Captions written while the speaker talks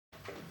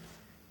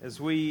as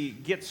we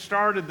get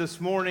started this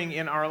morning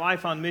in our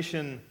Life on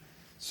Mission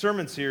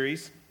sermon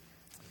series,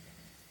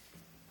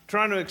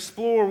 trying to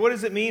explore what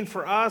does it mean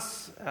for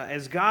us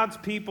as God's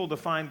people to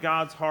find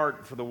God's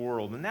heart for the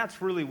world. And that's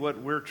really what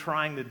we're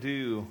trying to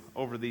do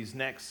over these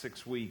next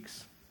 6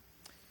 weeks.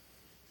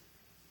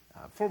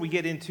 Before we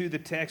get into the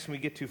text and we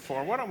get too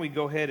far, why don't we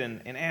go ahead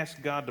and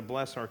ask God to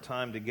bless our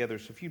time together.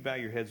 So if you bow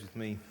your heads with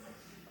me,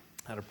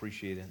 I'd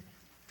appreciate it.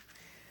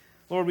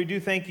 Lord, we do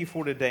thank you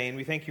for today, and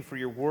we thank you for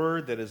your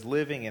word that is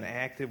living and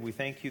active. We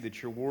thank you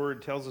that your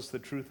word tells us the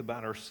truth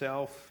about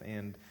ourselves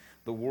and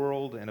the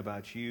world and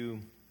about you.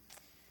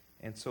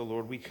 And so,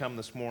 Lord, we come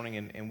this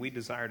morning and we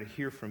desire to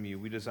hear from you.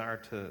 We desire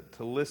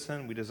to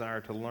listen. We desire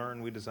to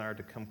learn. We desire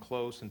to come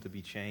close and to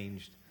be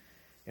changed.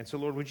 And so,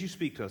 Lord, would you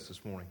speak to us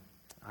this morning?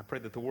 I pray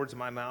that the words of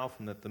my mouth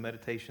and that the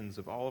meditations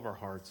of all of our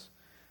hearts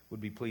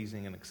would be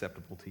pleasing and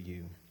acceptable to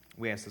you.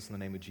 We ask this in the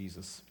name of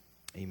Jesus.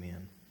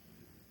 Amen.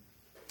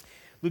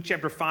 Luke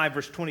chapter 5,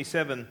 verse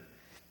 27,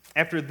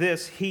 after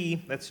this,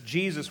 that's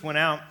Jesus, went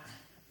out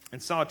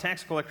and saw a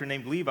tax collector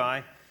named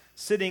Levi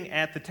sitting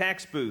at the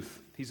tax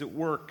booth. He's at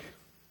work.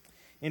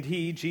 And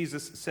he,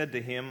 Jesus, said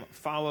to him,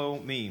 "Follow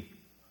me."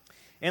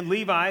 And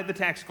Levi, the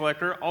tax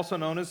collector, also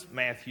known as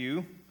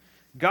Matthew,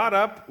 got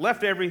up,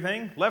 left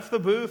everything, left the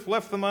booth,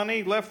 left the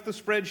money, left the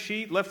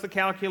spreadsheet, left the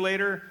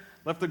calculator,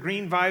 left the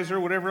green visor,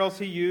 whatever else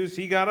he used.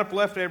 He got up,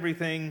 left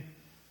everything,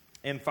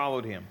 and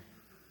followed him.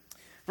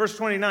 Verse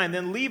 29,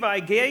 then Levi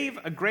gave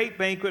a great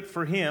banquet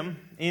for him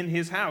in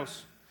his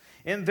house.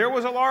 And there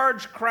was a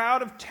large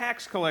crowd of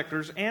tax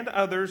collectors and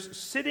others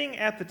sitting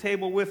at the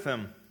table with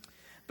them.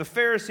 The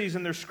Pharisees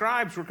and their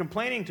scribes were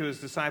complaining to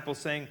his disciples,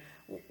 saying,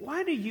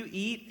 "Why do you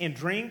eat and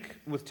drink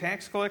with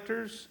tax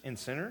collectors and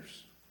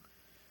sinners?"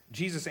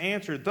 Jesus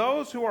answered,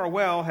 "Those who are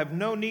well have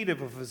no need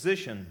of a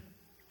physician,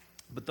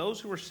 but those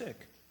who are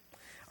sick.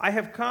 I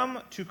have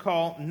come to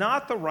call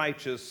not the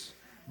righteous,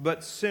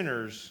 but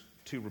sinners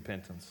to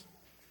repentance."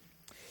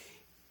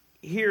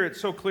 Here it's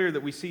so clear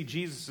that we see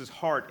Jesus'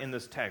 heart in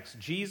this text.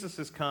 Jesus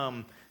has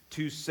come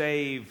to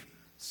save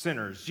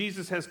sinners.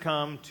 Jesus has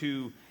come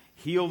to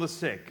heal the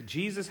sick.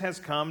 Jesus has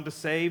come to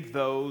save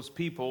those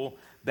people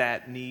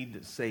that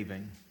need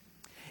saving.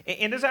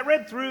 And as I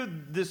read through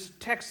this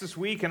text this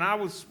week and I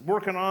was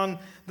working on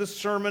the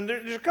sermon,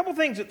 there's a couple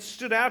things that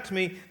stood out to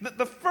me.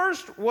 The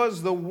first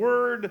was the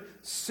word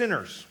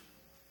sinners.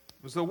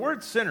 It was the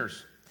word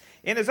sinners.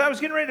 And as I was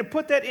getting ready to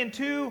put that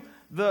into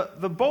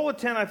the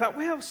bulletin, I thought,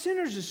 well,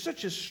 sinners is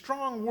such a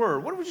strong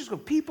word. What if we just go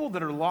people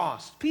that are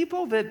lost,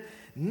 people that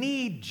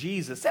need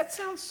Jesus? That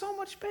sounds so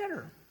much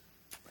better.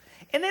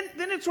 And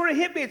then it sort of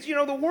hit me. It's,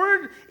 the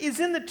word is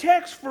in the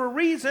text for a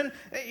reason.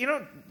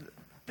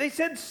 They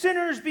said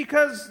sinners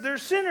because they're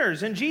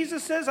sinners. And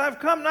Jesus says, I've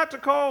come not to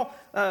call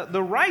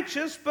the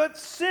righteous, but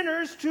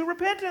sinners to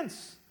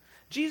repentance.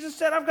 Jesus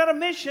said, I've got a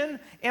mission,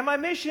 and my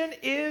mission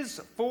is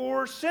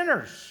for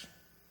sinners.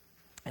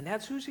 And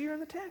that's who's here in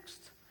the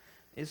text,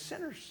 is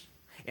sinners.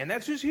 And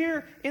that's who's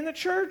here in the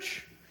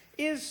church,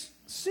 is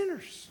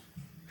sinners.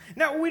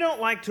 Now, we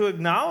don't like to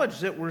acknowledge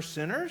that we're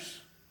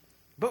sinners,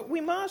 but we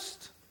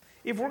must.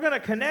 If we're going to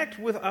connect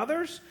with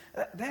others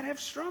that have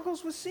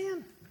struggles with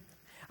sin.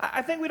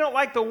 I think we don't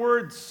like the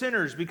word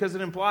sinners because it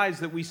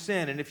implies that we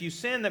sin. And if you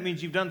sin, that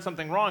means you've done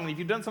something wrong. And if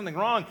you've done something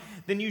wrong,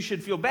 then you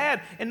should feel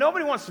bad. And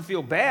nobody wants to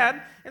feel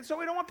bad. And so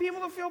we don't want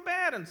people to feel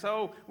bad. And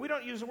so we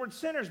don't use the word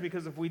sinners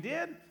because if we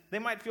did, they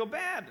might feel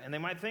bad. And they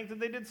might think that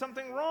they did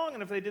something wrong.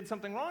 And if they did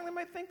something wrong, they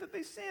might think that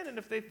they sinned. And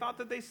if they thought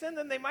that they sinned,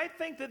 then they might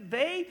think that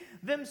they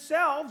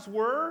themselves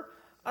were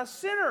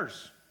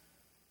sinners.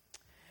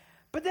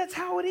 But that's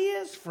how it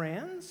is,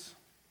 friends.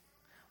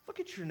 Look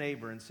at your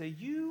neighbor and say,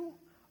 you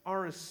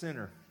are a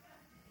sinner.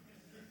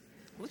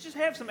 Let's just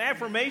have some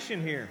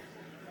affirmation here.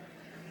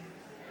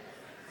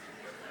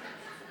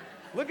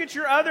 Look at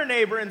your other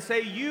neighbor and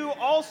say, you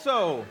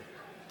also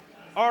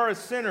are a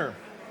sinner.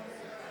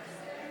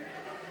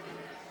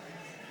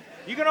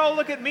 You can all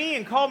look at me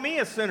and call me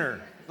a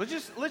sinner. Let's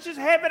just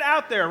have it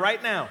out there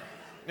right now.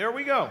 There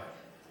we go.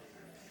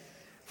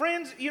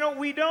 Friends,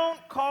 we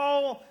don't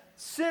call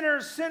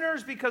sinners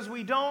sinners because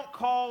we don't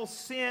call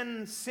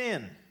sin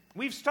sin.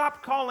 We've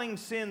stopped calling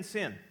sin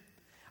sin.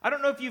 I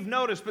don't know if you've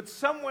noticed, but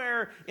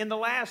somewhere in the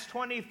last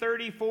 20,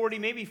 30, 40,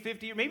 maybe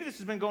 50, or maybe this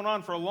has been going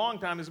on for a long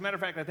time. As a matter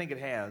of fact, I think it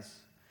has.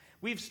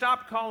 We've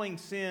stopped calling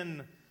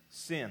sin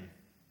sin.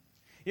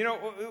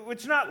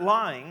 It's not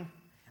lying.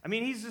 I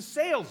mean, he's a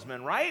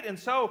salesman, right? And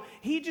so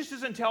he just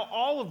doesn't tell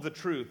all of the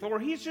truth, or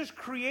he's just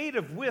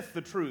creative with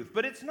the truth,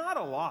 but it's not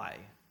a lie.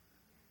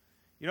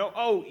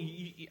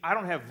 I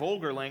don't have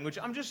vulgar language.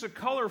 I'm just a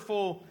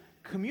colorful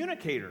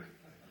communicator.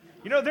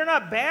 They're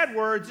not bad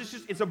words.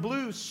 It's a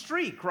blue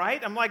streak,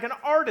 right? I'm like an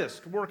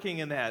artist working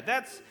in that.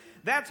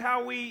 That's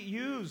how we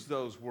use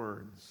those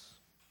words.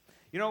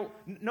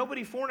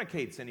 Nobody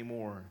fornicates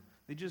anymore.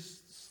 They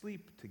just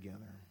sleep together.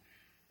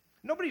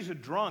 Nobody's a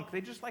drunk.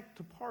 They just like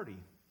to party.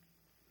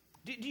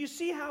 Do you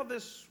see how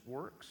this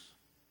works?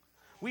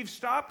 We've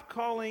stopped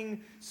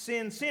calling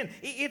sin sin.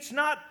 It's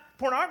not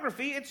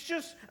pornography. It's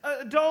just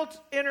adult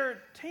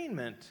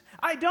entertainment.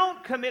 I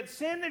don't commit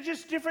sin. They're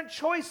just different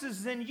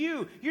choices than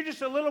you. You're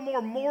just a little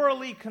more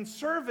morally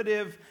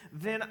conservative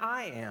than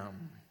I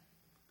am.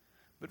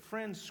 But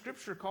friends,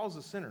 Scripture calls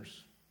us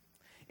sinners.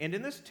 And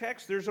in this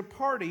text, there's a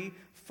party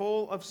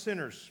full of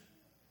sinners.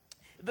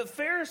 The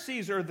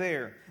Pharisees are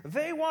there.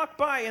 They walk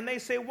by and they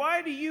say,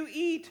 "Why do you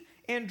eat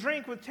and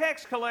drink with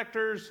tax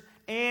collectors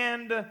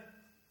and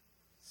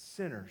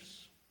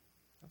sinners?"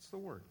 That's the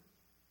word.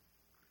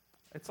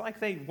 It's like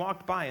they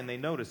walked by and they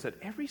noticed that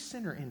every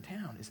sinner in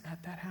town is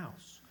at that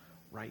house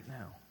right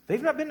now.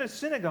 They've not been to a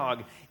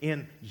synagogue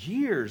in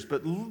years,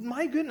 but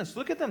my goodness,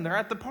 look at them. They're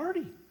at the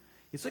party.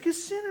 It's like a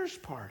sinner's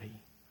party.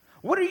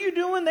 What are you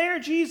doing there,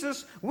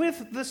 Jesus,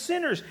 with the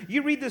sinners?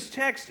 You read this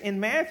text in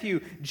Matthew.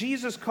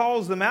 Jesus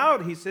calls them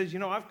out. He says,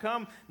 I've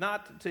come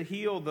not to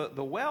heal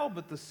the well,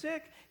 but the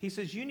sick. He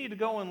says, you need to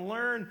go and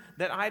learn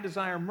that I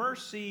desire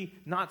mercy,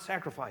 not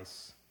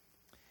sacrifice.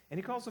 And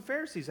he calls the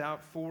Pharisees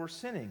out for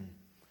sinning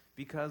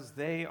because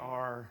they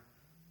are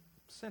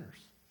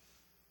sinners.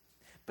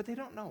 But they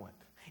don't know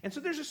it. And so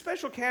there's a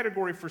special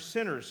category for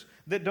sinners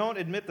that don't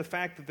admit the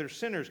fact that they're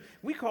sinners.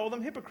 We call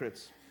them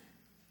hypocrites.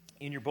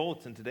 In your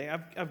bulletin today,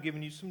 I've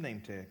given you some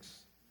name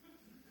tags.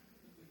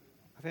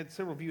 I've had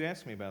several of you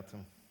ask me about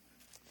them.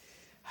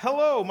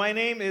 Hello, my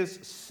name is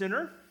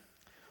sinner,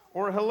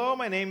 or hello,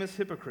 my name is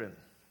hypocrite.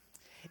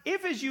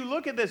 If as you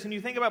look at this and you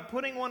think about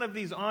putting one of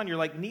these on, you're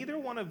like, neither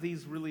one of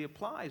these really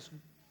applies,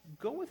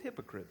 go with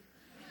hypocrite.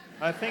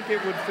 I think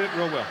it would fit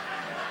real well.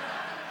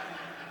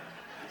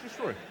 True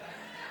story.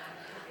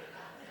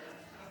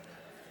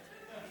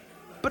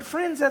 But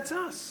friends, that's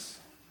us.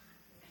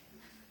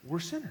 We're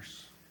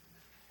sinners.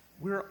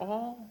 We're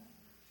all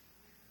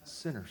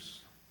sinners.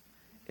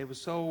 It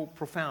was so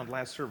profound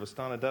last service.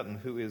 Donna Dutton,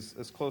 who is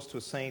as close to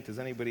a saint as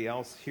anybody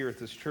else here at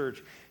this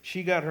church,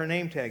 she got her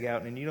name tag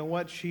out, and you know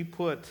what? She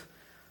put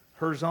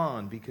hers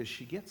on because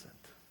she gets it.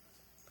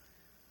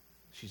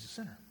 She's a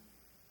sinner.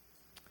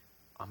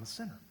 I'm a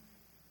sinner.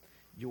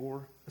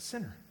 You're a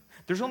sinner.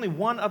 There's only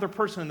one other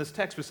person in this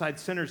text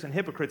besides sinners and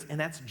hypocrites, and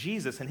that's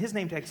Jesus. And his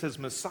name tag says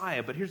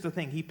Messiah, but here's the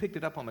thing. He picked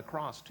it up on the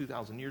cross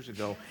 2,000 years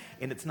ago,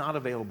 and it's not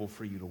available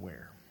for you to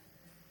wear.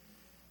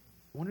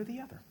 One or the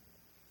other.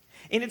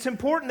 And it's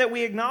important that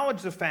we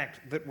acknowledge the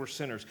fact that we're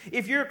sinners.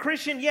 If you're a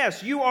Christian,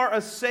 yes, you are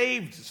a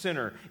saved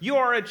sinner. You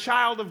are a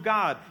child of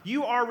God.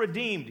 You are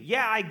redeemed.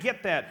 Yeah, I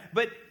get that.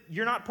 But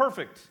you're not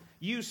perfect.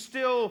 You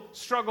still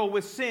struggle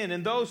with sin.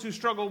 And those who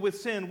struggle with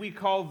sin, we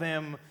call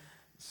them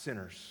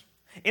sinners.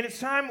 And it's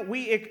time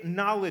we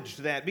acknowledge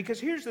that. Because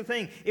here's the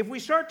thing. If we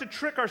start to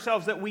trick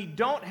ourselves that we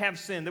don't have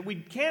sin, that we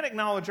can't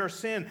acknowledge our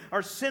sin,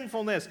 our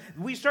sinfulness,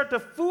 we start to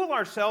fool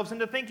ourselves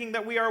into thinking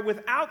that we are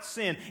without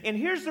sin. And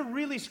here's the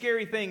really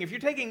scary thing. If you're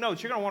taking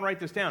notes, you're going to want to write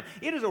this down.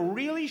 It is a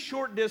really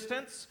short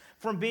distance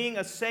from being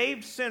a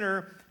saved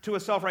sinner to a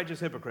self-righteous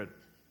hypocrite.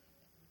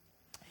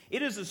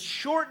 It is a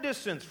short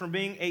distance from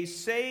being a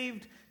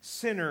saved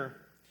sinner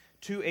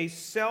to a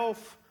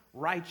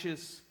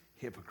self-righteous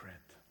hypocrite.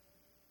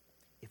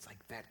 It's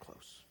like that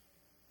close.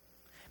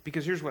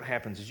 Because here's what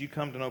happens. As you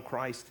come to know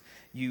Christ,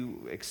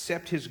 you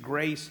accept His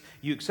grace,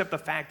 you accept the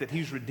fact that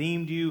He's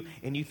redeemed you,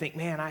 and you think,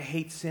 man, I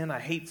hate sin, I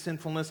hate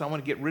sinfulness, I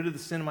want to get rid of the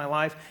sin in my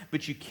life,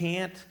 but you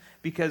can't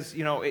because,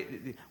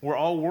 we're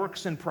all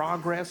works in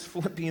progress.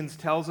 Philippians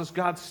tells us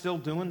God's still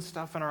doing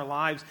stuff in our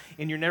lives,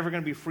 and you're never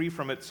going to be free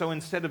from it. So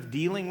instead of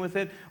dealing with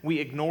it, we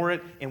ignore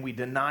it and we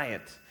deny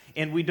it.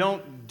 And we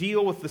don't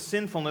deal with the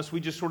sinfulness, we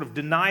just sort of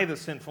deny the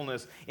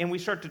sinfulness, and we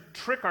start to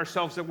trick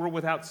ourselves that we're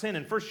without sin.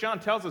 And 1 John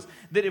tells us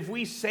that if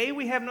we say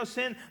we have no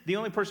sin, the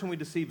only person we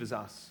deceive is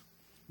us.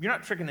 You're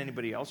not tricking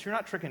anybody else, you're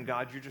not tricking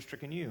God, you're just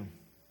tricking you.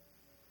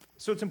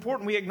 So it's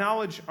important we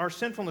acknowledge our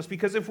sinfulness,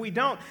 because if we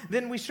don't,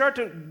 then we start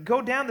to go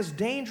down this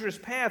dangerous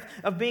path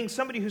of being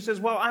somebody who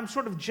says, well, I'm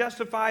sort of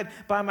justified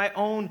by my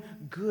own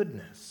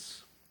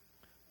goodness,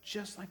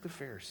 just like the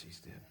Pharisees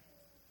did.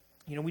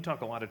 We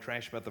talk a lot of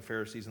trash about the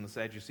Pharisees and the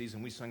Sadducees,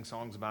 and we sing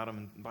songs about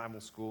them in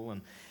Bible school,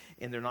 and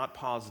they're not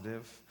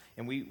positive,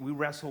 and we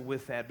wrestle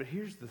with that. But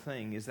here's the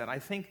thing, is that I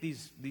think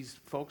these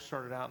folks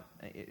started out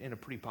in a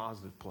pretty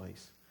positive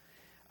place.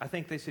 I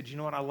think they said, you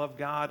know what, I love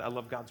God, I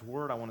love God's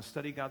Word, I want to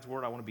study God's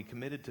Word, I want to be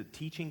committed to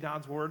teaching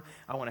God's Word,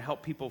 I want to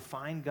help people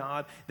find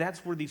God.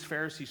 That's where these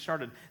Pharisees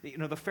started.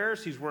 The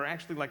Pharisees were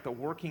actually like the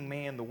working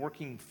man, the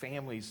working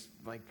families,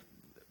 like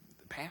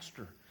the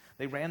pastor.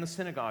 They ran the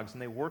synagogues,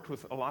 and they worked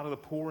with a lot of the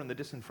poor and the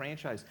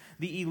disenfranchised.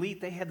 The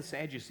elite, they had the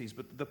Sadducees,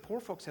 but the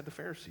poor folks had the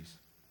Pharisees.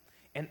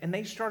 And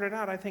they started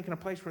out, I think, in a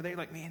place where they're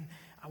like, man,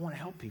 I want to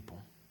help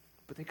people.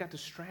 But they got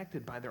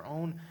distracted by their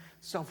own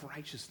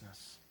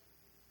self-righteousness.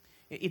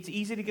 It's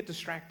easy to get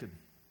distracted.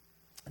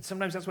 And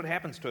sometimes that's what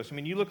happens to us.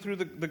 You look through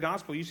the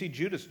gospel, you see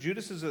Judas.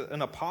 Judas is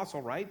an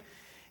apostle, right?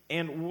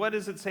 And what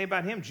does it say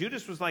about him?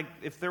 Judas was like,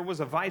 if there was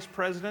a vice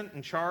president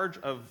in charge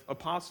of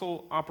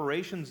apostle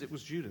operations, it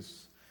was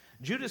Judas.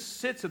 Judas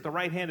sits at the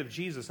right hand of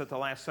Jesus at the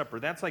Last Supper.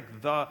 That's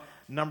like the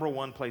number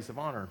one place of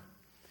honor.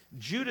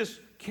 Judas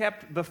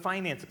kept the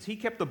finances. He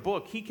kept the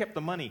book. He kept the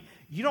money.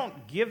 You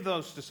don't give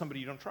those to somebody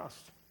you don't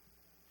trust.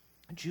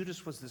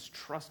 Judas was this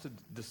trusted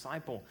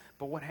disciple,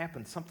 but what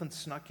happened? Something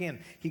snuck in.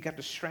 He got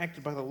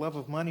distracted by the love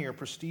of money or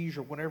prestige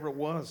or whatever it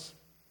was.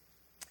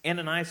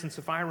 Ananias and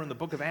Sapphira in the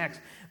book of Acts,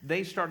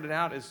 they started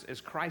out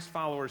as Christ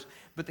followers,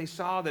 but they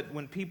saw that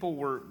when people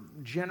were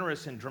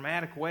generous in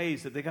dramatic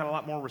ways, that they got a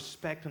lot more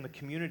respect in the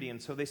community,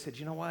 and so they said,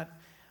 you know what?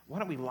 Why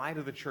don't we lie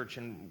to the church,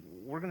 and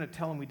we're going to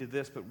tell them we did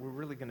this, but we're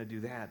really going to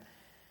do that.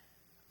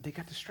 They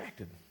got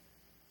distracted.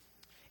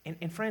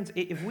 And friends,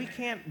 if we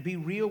can't be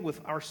real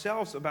with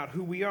ourselves about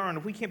who we are, and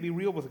if we can't be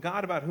real with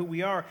God about who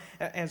we are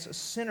as a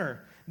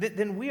sinner,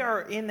 then we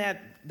are in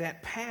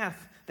that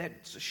path,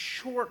 that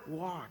short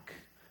walk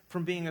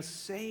from being a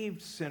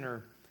saved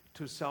sinner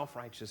to a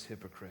self-righteous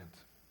hypocrite.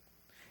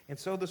 And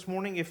so this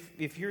morning,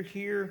 if you're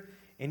here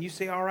and you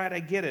say, all right, I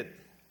get it,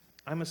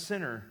 I'm a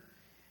sinner,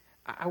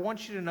 I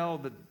want you to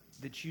know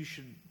that you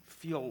should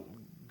feel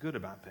good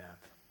about that.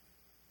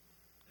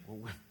 Well,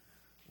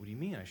 what do you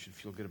mean I should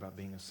feel good about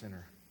being a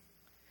sinner?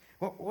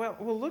 Well,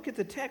 look at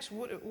the text.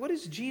 What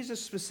does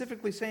Jesus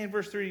specifically say in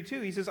verse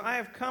 32? He says, I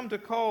have come to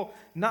call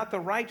not the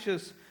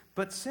righteous,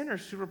 but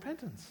sinners to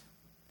repentance.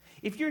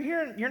 If you're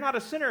here and you're not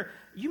a sinner,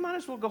 you might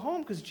as well go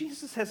home because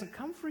Jesus hasn't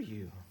come for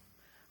you.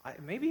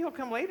 Maybe he'll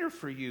come later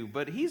for you,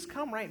 but he's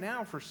come right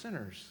now for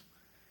sinners.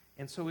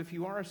 And so if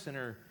you are a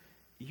sinner,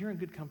 you're in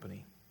good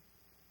company.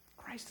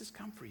 Christ has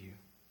come for you.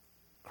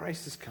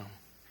 Christ has come.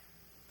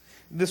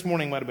 This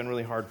morning might have been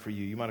really hard for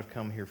you. You might have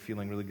come here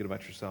feeling really good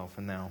about yourself,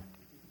 and now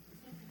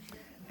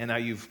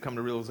you've come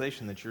to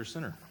realization that you're a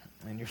sinner,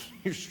 and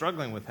you're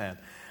struggling with that.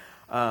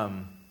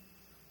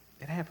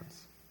 It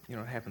happens. It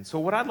happens. So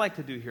what I'd like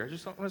to do here,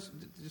 just a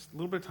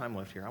little bit of time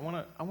left here. I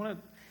want to,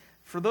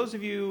 for those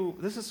of you,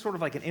 this is sort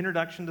of like an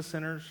introduction to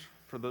sinners.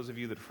 For those of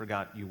you that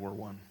forgot you were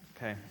one,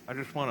 okay? I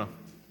just want to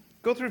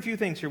go through a few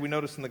things here we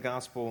notice in the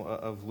Gospel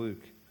of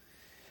Luke.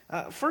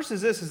 First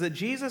is that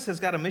Jesus has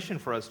got a mission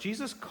for us.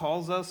 Jesus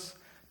calls us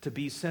to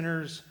be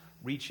sinners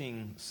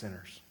reaching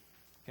sinners.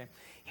 Okay.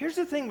 Here's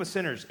the thing with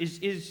sinners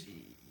is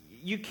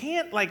you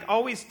can't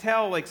always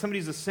tell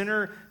somebody's a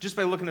sinner just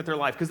by looking at their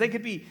life, because they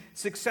could be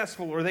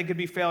successful, or they could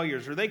be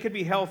failures, or they could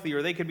be healthy,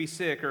 or they could be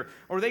sick,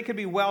 or they could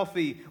be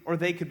wealthy, or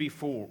they could be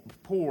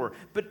poor.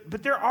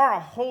 But there are a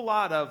whole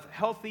lot of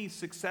healthy,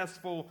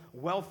 successful,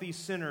 wealthy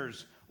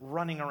sinners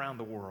running around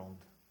the world.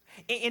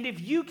 And if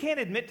you can't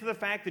admit to the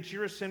fact that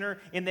you're a sinner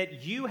and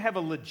that you have a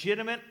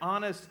legitimate,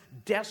 honest,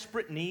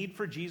 desperate need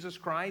for Jesus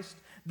Christ,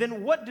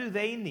 then what do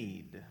they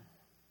need?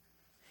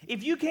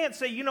 If you can't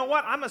say, you know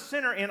what, I'm a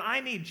sinner and I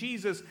need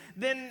Jesus,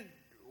 then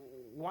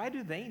why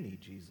do they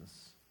need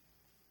Jesus?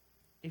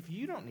 If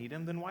you don't need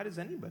him, then why does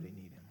anybody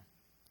need him?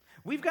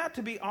 We've got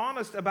to be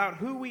honest about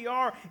who we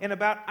are and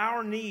about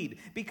our need,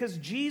 because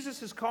Jesus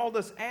has called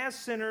us as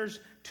sinners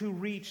to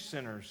reach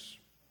sinners.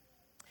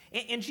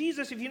 And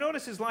Jesus, if you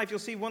notice his life, you'll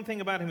see one thing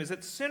about him is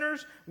that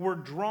sinners were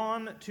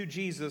drawn to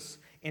Jesus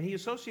and he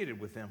associated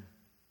with them.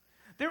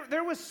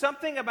 There was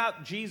something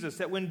about Jesus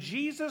that when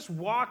Jesus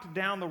walked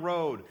down the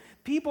road,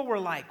 people were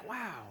like,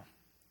 wow,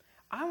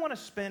 I want to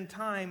spend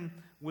time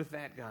with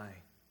that guy.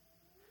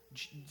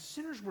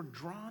 Sinners were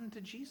drawn to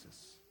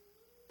Jesus.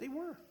 They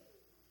were.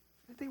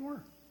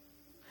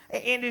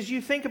 And as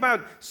you think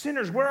about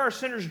sinners, where are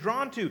sinners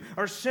drawn to?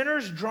 Are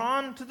sinners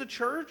drawn to the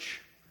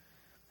church?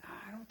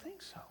 I don't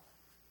think so.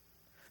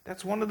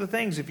 That's one of the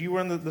things, if you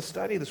were in the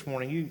study this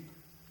morning,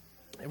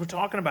 we're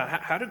talking about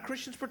how do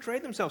Christians portray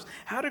themselves?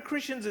 How do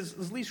Christians,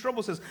 as Lee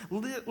Strobel says,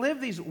 live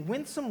these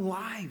winsome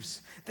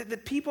lives?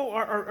 That people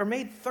are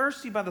made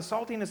thirsty by the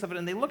saltiness of it,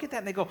 and they look at that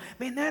and they go,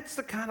 man, that's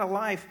the kind of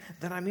life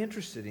that I'm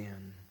interested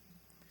in.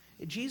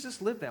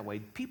 Jesus lived that way.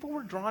 People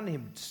were drawn to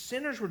him.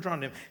 Sinners were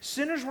drawn to him.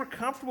 Sinners were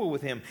comfortable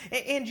with him.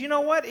 And you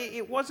know what?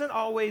 It wasn't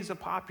always a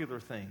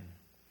popular thing.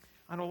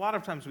 I know a lot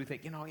of times we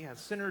think,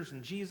 sinners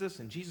and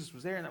Jesus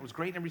was there, and that was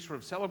great, and everybody sort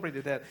of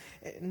celebrated that.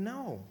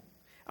 No.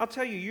 I'll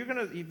tell you,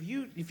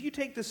 if you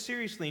take this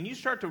seriously and you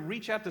start to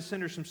reach out to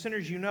sinners, some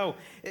sinners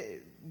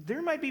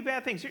there might be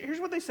bad things. Here's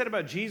what they said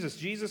about Jesus.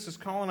 Jesus is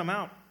calling them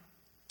out.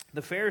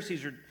 The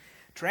Pharisees are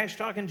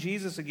trash-talking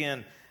Jesus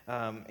again.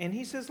 And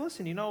he says,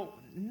 listen,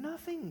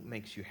 nothing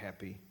makes you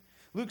happy.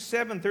 Luke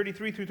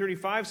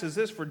 7:33-35 says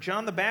this, for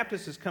John the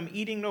Baptist has come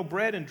eating no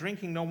bread and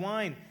drinking no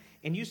wine,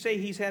 and you say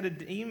he's had a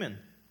demon.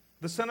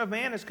 The Son of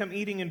Man has come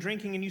eating and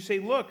drinking, and you say,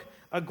 look,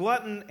 a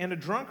glutton and a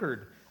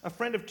drunkard, a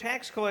friend of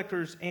tax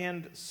collectors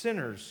and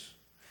sinners.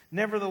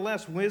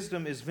 Nevertheless,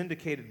 wisdom is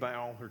vindicated by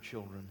all her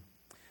children.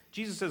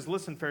 Jesus says,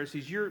 listen,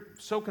 Pharisees, you're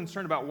so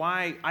concerned about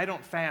why I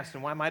don't fast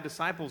and why my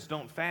disciples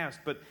don't fast.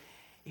 But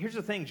here's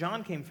the thing,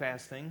 John came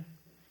fasting,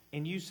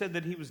 and you said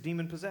that he was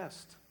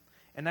demon-possessed.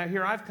 And now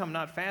here I've come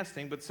not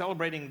fasting, but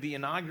celebrating the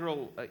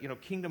inaugural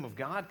kingdom of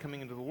God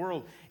coming into the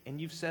world, and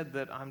you've said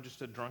that I'm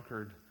just a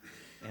drunkard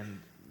and,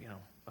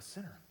 a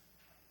sinner.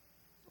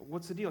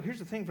 What's the deal? Here's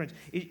the thing, friends,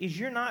 is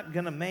you're not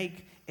going to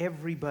make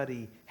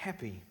everybody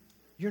happy.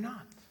 You're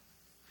not.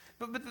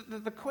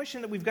 But the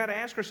question that we've got to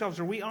ask ourselves,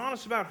 are we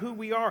honest about who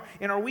we are?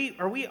 And are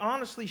we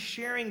honestly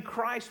sharing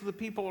Christ with the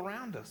people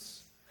around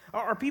us?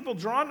 Are people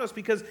drawn to us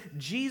because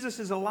Jesus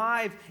is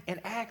alive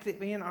and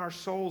active in our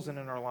souls and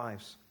in our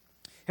lives?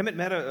 Hemant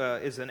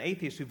Mehta is an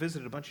atheist who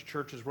visited a bunch of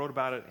churches, wrote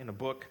about it in a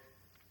book.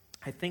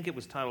 I think it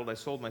was titled "I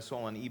Sold My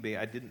Soul on eBay."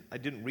 I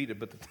didn't read it,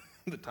 but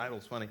the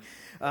title's funny.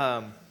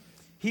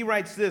 He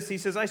writes this. He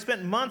says, "I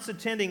spent months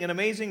attending an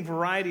amazing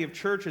variety of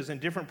churches in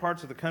different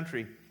parts of the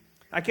country.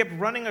 I kept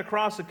running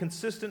across a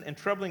consistent and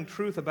troubling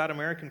truth about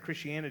American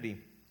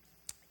Christianity.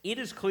 It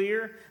is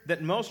clear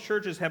that most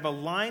churches have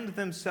aligned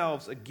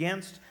themselves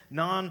against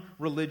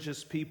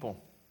non-religious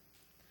people."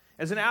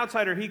 As an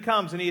outsider, he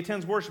comes and he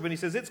attends worship and he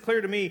says, "It's clear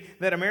to me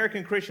that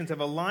American Christians have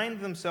aligned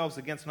themselves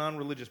against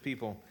non-religious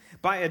people.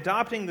 By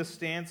adopting this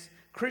stance,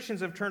 Christians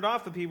have turned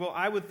off the people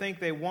I would think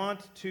they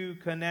want to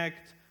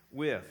connect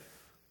with."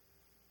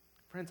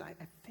 Friends, I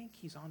think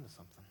he's onto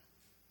something.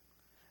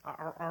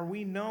 Are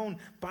we known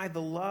by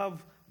the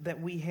love that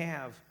we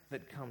have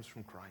that comes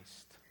from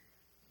Christ?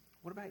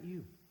 What about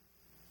you?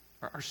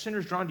 Are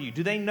sinners drawn to you?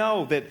 Do they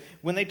know that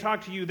when they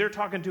talk to you, they're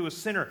talking to a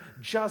sinner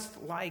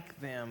just like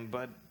them,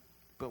 but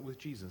with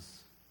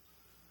Jesus?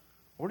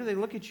 Or do they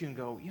look at you and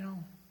go,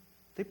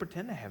 they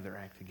pretend to have their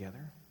act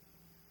together,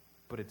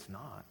 but it's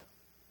not?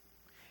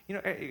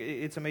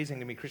 It's amazing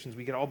to me, Christians,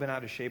 we get all bent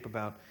out of shape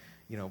about,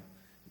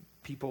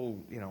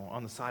 people,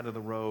 on the side of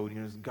the road,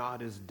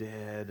 God is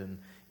dead, and,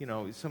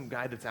 some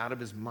guy that's out of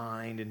his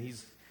mind, and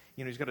he's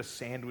got a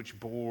sandwich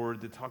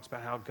board that talks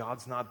about how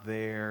God's not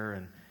there,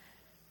 and,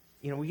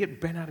 we get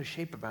bent out of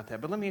shape about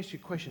that. But let me ask you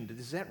a question.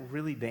 Does that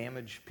really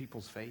damage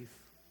people's faith?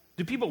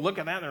 Do people look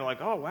at that and they're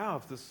like, "Oh, wow,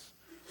 if this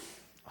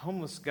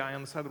homeless guy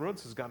on the side of the road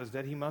says God is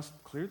dead, he must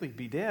clearly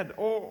be dead"?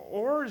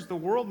 Or is the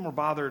world more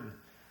bothered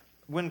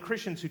when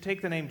Christians who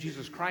take the name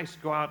Jesus Christ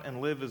go out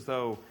and live as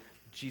though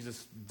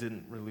Jesus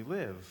didn't really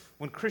live?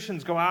 When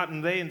Christians go out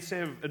and they,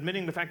 instead of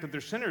admitting the fact that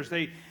they're sinners,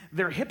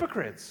 they're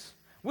hypocrites.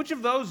 Which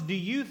of those do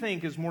you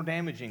think is more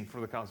damaging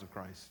for the cause of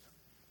Christ?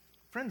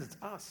 Friends, it's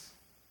us.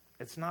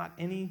 It's not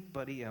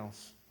anybody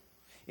else.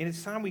 And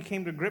it's time we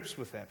came to grips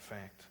with that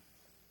fact.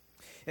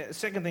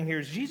 Second thing here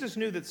is Jesus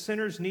knew that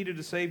sinners needed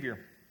a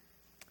Savior.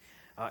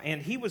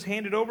 And he was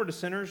handed over to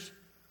sinners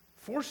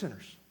for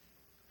sinners.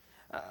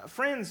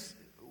 Friends,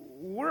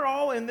 we're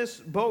all in this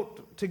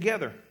boat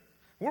together.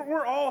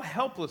 We're all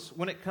helpless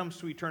when it comes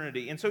to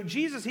eternity. And so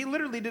Jesus, he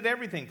literally did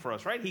everything for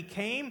us, right? He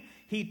came,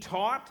 he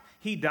taught,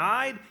 he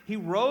died, he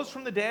rose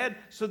from the dead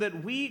so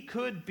that we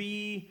could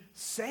be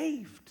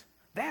saved.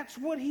 That's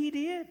what he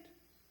did.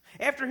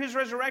 After his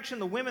resurrection,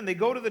 the women, they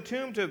go to the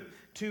tomb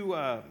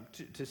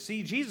to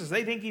see Jesus.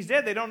 They think he's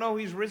dead. They don't know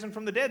he's risen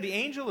from the dead. The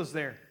angel is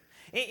there.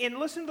 And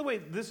listen to the way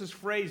this is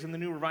phrased in the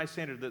New Revised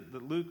Standard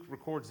that Luke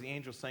records the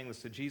angel saying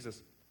this to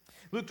Jesus.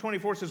 Luke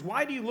 24 says,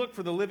 "Why do you look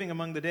for the living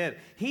among the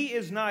dead? He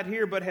is not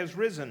here, but has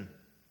risen.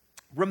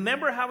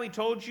 Remember how he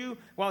told you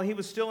while he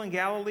was still in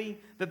Galilee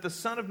that the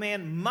Son of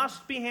Man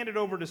must be handed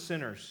over to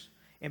sinners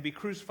and be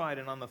crucified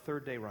and on the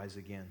third day rise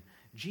again."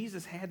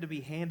 Jesus had to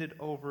be handed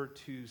over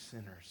to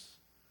sinners.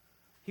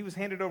 He was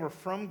handed over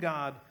from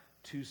God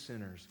to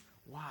sinners.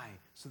 Why?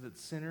 So that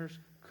sinners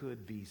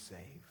could be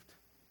saved.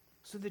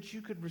 So that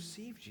you could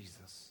receive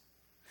Jesus.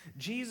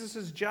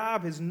 Jesus'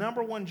 job, his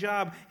number one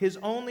job, his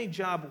only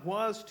job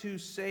was to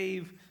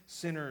save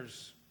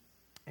sinners.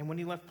 And when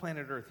he left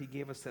planet Earth, he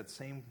gave us that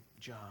same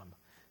job.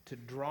 To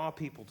draw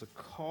people, to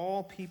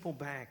call people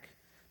back.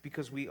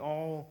 Because we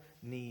all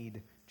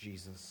need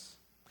Jesus.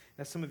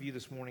 Now, some of you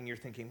this morning, you're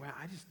thinking, "Well,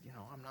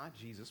 I'm not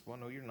Jesus." Well,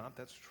 no, you're not.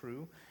 That's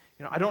true.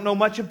 I don't know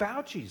much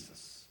about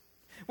Jesus.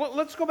 Well,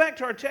 let's go back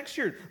to our text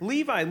here.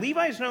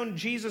 Levi's known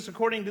Jesus,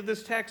 according to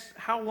this text,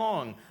 how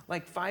long?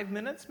 Like 5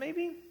 minutes,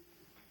 maybe?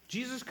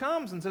 Jesus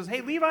comes and says, "Hey,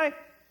 Levi,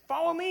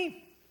 follow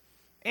me."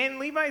 And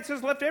Levi, it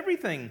says, left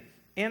everything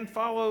and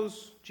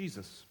follows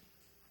Jesus.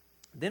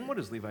 Then what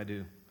does Levi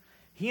do?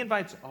 He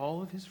invites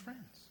all of his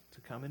friends to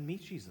come and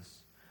meet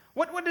Jesus.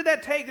 What did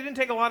that take? It didn't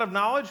take a lot of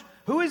knowledge.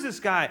 Who is this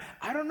guy?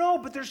 I don't know,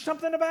 but there's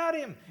something about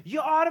him.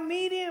 You ought to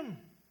meet him.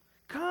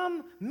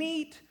 Come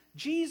meet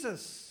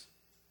Jesus.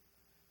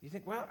 You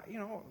think, well,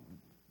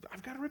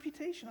 I've got a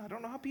reputation. I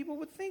don't know how people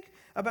would think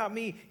about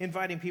me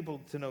inviting people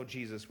to know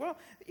Jesus. Well,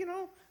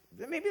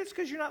 maybe it's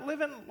because you're not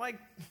living like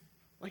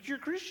you're a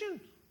Christian.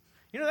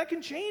 That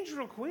can change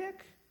real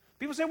quick.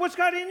 People say, "What's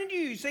got into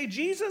you?" You say,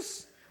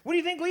 "Jesus." What do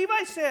you think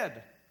Levi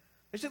said?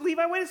 They said,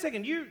 "Levi, wait a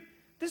second.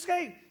 This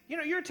guy,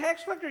 you're a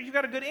tax collector. You've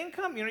got a good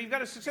income. You've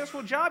got a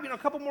successful job. A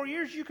couple more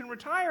years, you can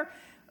retire.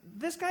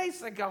 This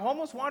guy's like a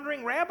homeless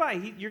wandering rabbi.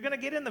 You're going to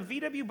get in the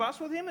VW bus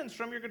with him and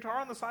strum your guitar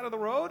on the side of the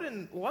road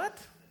and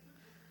what?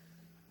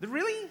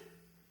 Really?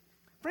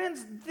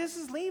 Friends, this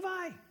is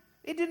Levi.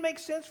 It didn't make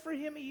sense for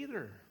him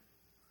either.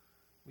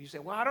 You say,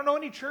 "Well, I don't know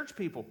any church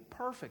people."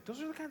 Perfect.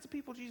 Those are the kinds of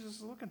people Jesus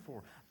is looking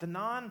for. The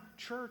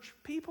non-church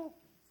people.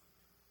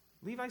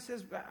 Levi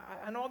says,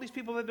 "I know all these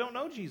people that don't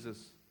know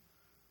Jesus.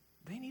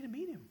 They need to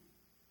meet him."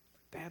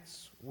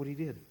 That's what he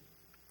did.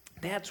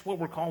 That's what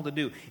we're called to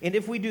do. And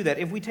if we do that,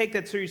 if we take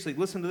that seriously,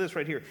 listen to this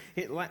right here.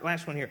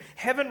 Last one here.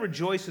 Heaven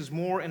rejoices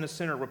more in a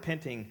sinner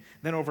repenting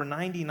than over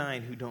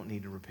 99 who don't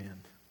need to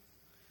repent.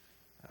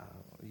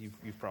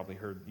 You've probably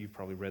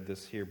read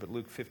this here, but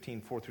Luke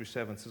 15,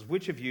 4-7 says,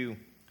 "Which of you,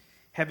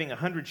 having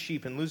 100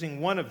 sheep and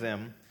losing one of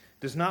them,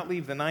 does not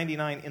leave the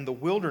 99 in the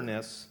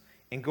wilderness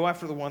and go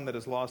after the one that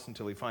is lost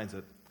until he finds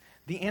it?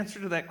 The answer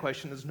to that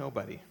question is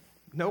nobody.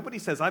 Nobody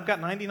says, I've got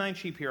 99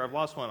 sheep here, I've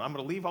lost one. I'm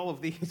going to leave all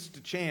of these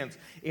to chance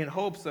in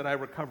hopes that I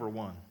recover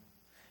one.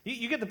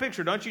 You get the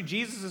picture, don't you?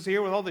 Jesus is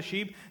here with all the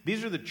sheep.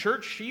 These are the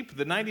church sheep,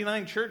 the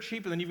 99 church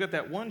sheep, and then you've got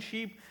that one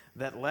sheep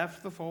that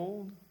left the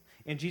fold.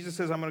 And Jesus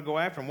says, I'm going to go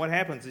after him. What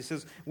happens? He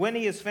says, when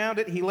he has found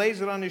it, he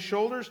lays it on his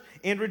shoulders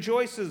and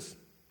rejoices.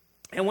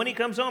 And when he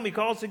comes home, he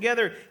calls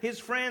together his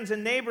friends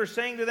and neighbors,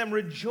 saying to them,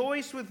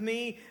 rejoice with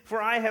me,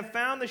 for I have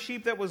found the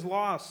sheep that was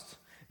lost.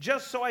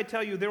 Just so I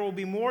tell you, there will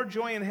be more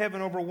joy in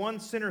heaven over one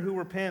sinner who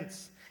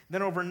repents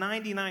than over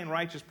 99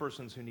 righteous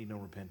persons who need no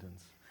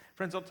repentance.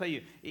 Friends, I'll tell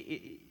you,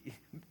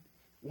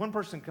 one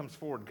person comes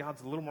forward,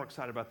 God's a little more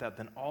excited about that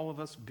than all of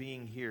us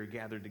being here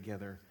gathered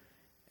together.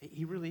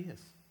 He really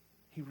is.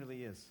 He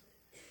really is.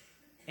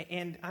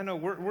 And I know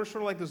we're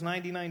sort of like those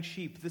 99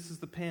 sheep. This is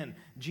the pen.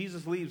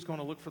 Jesus leaves going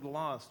to look for the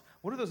lost.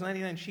 What are those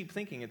 99 sheep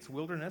thinking? It's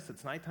wilderness,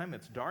 it's nighttime,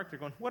 it's dark. They're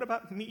going, what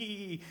about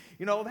me?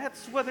 You know,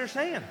 that's what they're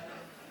saying.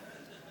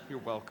 You're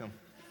welcome.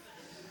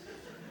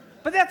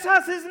 But that's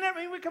us, isn't it? I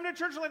mean, we come to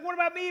church like, what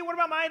about me? What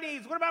about my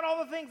needs? What about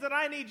all the things that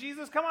I need,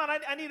 Jesus? Come on,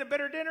 I need a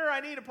better dinner. I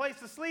need a place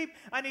to sleep.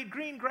 I need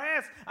green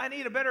grass. I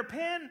need a better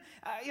pen.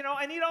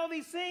 I need all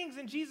these things.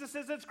 And Jesus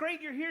says, that's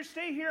great. You're here.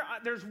 Stay here.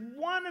 There's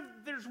one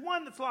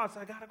that's lost.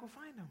 I got to go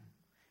find them.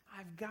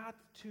 I've got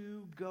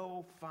to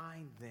go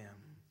find them.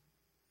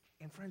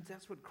 And friends,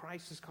 that's what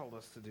Christ has called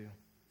us to do.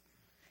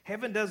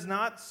 Heaven does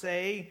not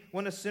say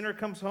when a sinner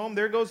comes home,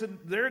 there goes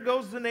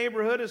the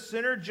neighborhood, a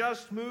sinner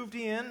just moved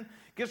in.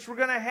 Guess we're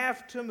going to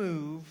have to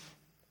move.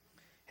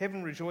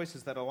 Heaven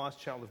rejoices that a lost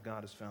child of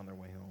God has found their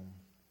way home.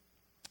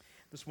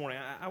 This morning,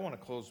 I want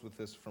to close with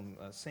this from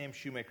Sam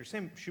Shoemaker.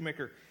 Sam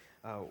Shoemaker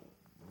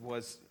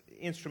was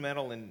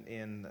instrumental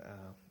in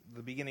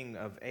the beginning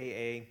of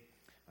AA,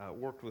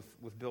 worked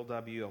with Bill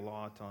W. a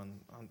lot on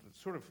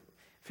sort of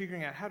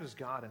figuring out how does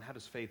God and how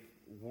does faith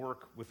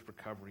work with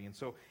recovery. And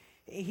so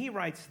he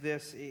writes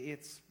this.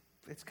 It's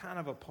kind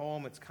of a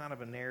poem. It's kind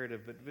of a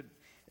narrative. But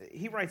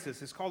he writes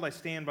this. It's called I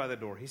Stand by the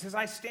Door. He says,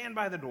 I stand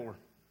by the door.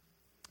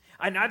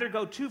 I neither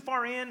go too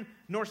far in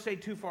nor stay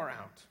too far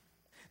out.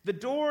 The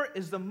door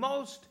is the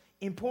most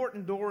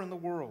important door in the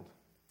world.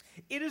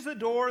 It is the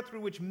door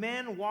through which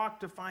men walk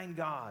to find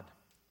God.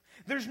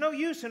 There's no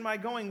use in my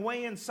going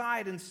way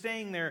inside and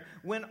staying there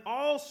when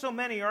all so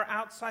many are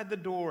outside the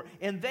door,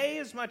 and they,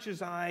 as much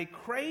as I,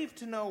 crave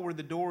to know where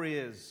the door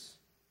is.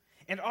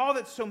 And all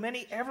that so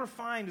many ever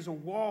find is a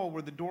wall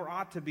where the door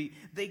ought to be.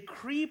 They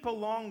creep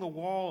along the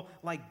wall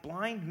like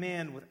blind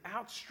men with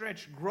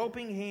outstretched,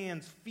 groping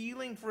hands,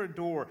 feeling for a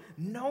door,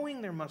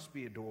 knowing there must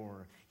be a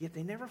door, yet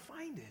they never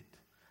find it.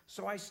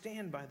 So I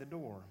stand by the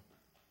door.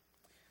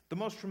 The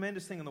most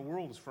tremendous thing in the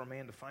world is for a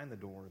man to find the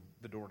door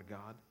to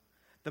God.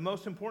 The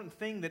most important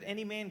thing that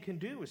any man can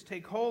do is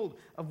take hold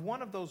of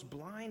one of those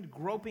blind,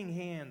 groping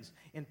hands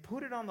and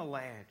put it on the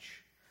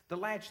latch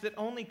that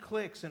only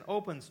clicks and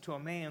opens to a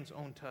man's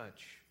own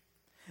touch.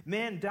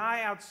 Men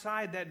die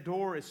outside that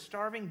door as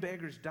starving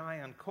beggars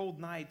die on cold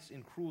nights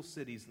in cruel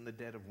cities in the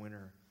dead of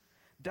winter.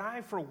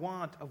 Die for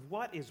want of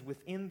what is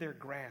within their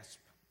grasp.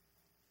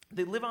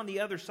 They live on the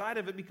other side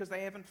of it because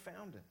they haven't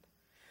found it.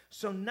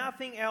 So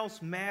nothing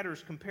else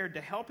matters compared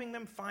to helping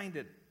them find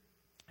it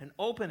and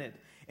open it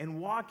and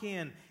walk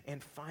in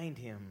and find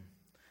him.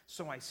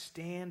 So I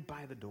stand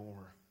by the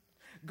door.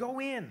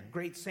 Go in,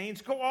 great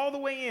saints. Go all the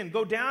way in.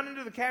 Go down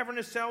into the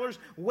cavernous cellars,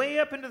 way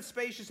up into the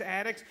spacious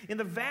attics, in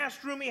the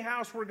vast roomy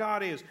house where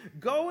God is.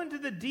 Go into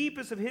the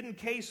deepest of hidden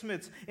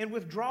casements and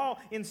withdraw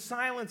in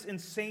silence and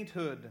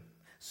sainthood.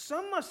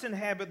 Some must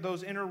inhabit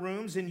those inner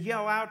rooms and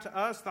yell out to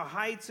us the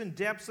heights and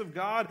depths of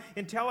God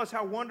and tell us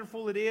how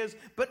wonderful it is.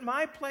 But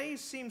my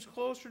place seems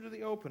closer to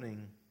the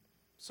opening,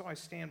 so I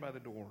stand by the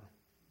door.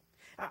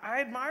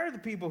 I admire the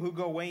people who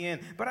go way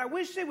in, but I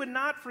wish they would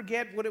not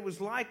forget what it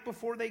was like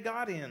before they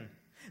got in.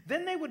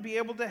 Then they would be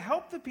able to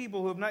help the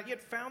people who have not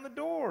yet found the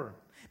door.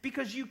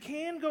 Because you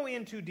can go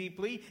in too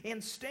deeply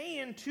and stay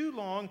in too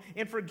long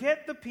and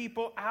forget the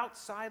people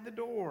outside the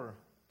door.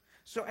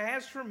 So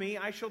as for me,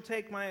 I shall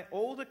take my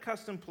old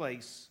accustomed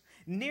place,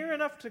 near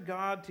enough to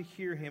God to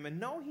hear him and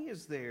know he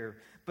is there,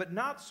 but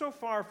not so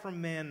far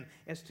from men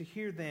as to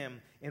hear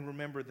them and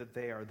remember that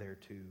they are there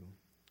too.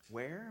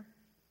 Where?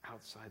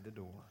 Outside the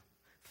door.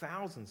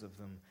 Thousands of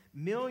them,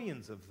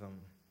 millions of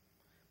them.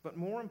 But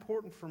more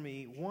important for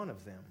me, one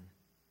of them,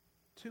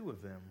 2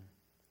 of them,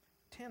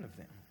 10 of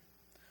them,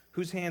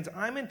 whose hands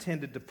I'm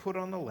intended to put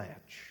on the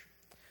latch.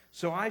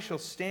 So I shall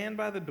stand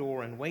by the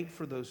door and wait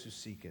for those who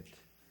seek it.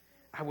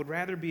 I would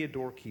rather be a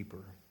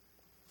doorkeeper,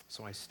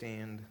 so I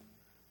stand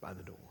by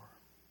the door.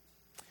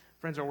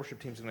 Friends, our worship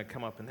team is going to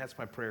come up, and that's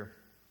my prayer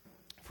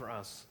for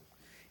us,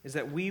 is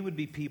that we would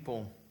be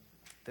people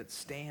that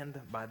stand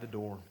by the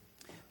door,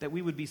 that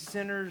we would be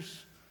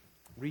sinners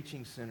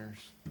reaching sinners.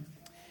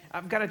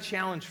 I've got a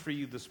challenge for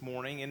you this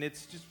morning, and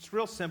it's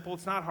real simple.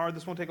 It's not hard.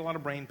 This won't take a lot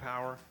of brain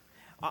power.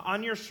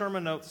 On your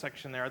sermon notes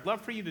section there, I'd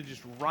love for you to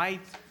just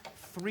write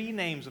 3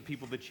 names of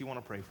people that you want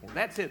to pray for.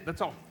 That's it.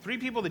 That's all. 3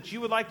 people that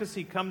you would like to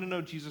see come to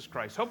know Jesus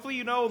Christ. Hopefully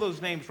you know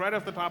those names right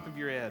off the top of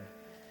your head.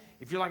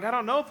 If you're like, I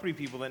don't know 3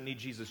 people that need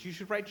Jesus, you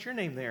should write your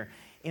name there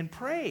and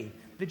pray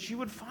that you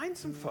would find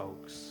some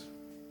folks.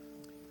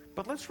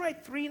 But let's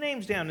write 3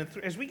 names down. And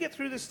as we get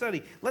through this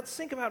study, let's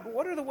think about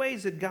what are the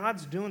ways that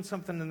God's doing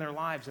something in their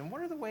lives, and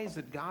what are the ways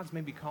that God's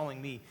maybe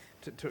calling me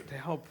to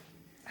help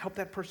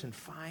that person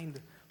find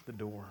the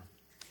door.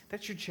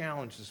 That's your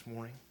challenge this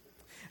morning.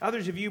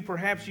 Others of you,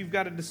 perhaps you've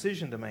got a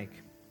decision to make.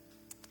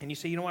 And you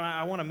say, you know what,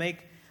 I want to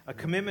make a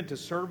commitment to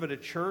serve at a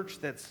church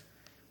that's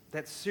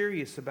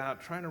serious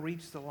about trying to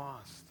reach the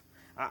lost.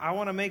 I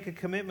want to make a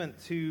commitment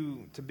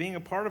to being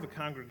a part of a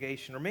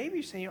congregation. Or maybe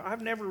you're saying,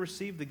 I've never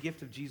received the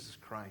gift of Jesus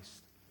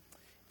Christ.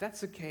 If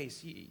that's the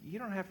case, you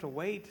don't have to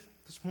wait.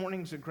 This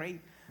morning's a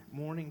great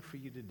morning for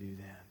you to do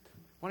that.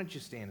 Why don't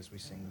you stand as we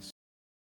sing this?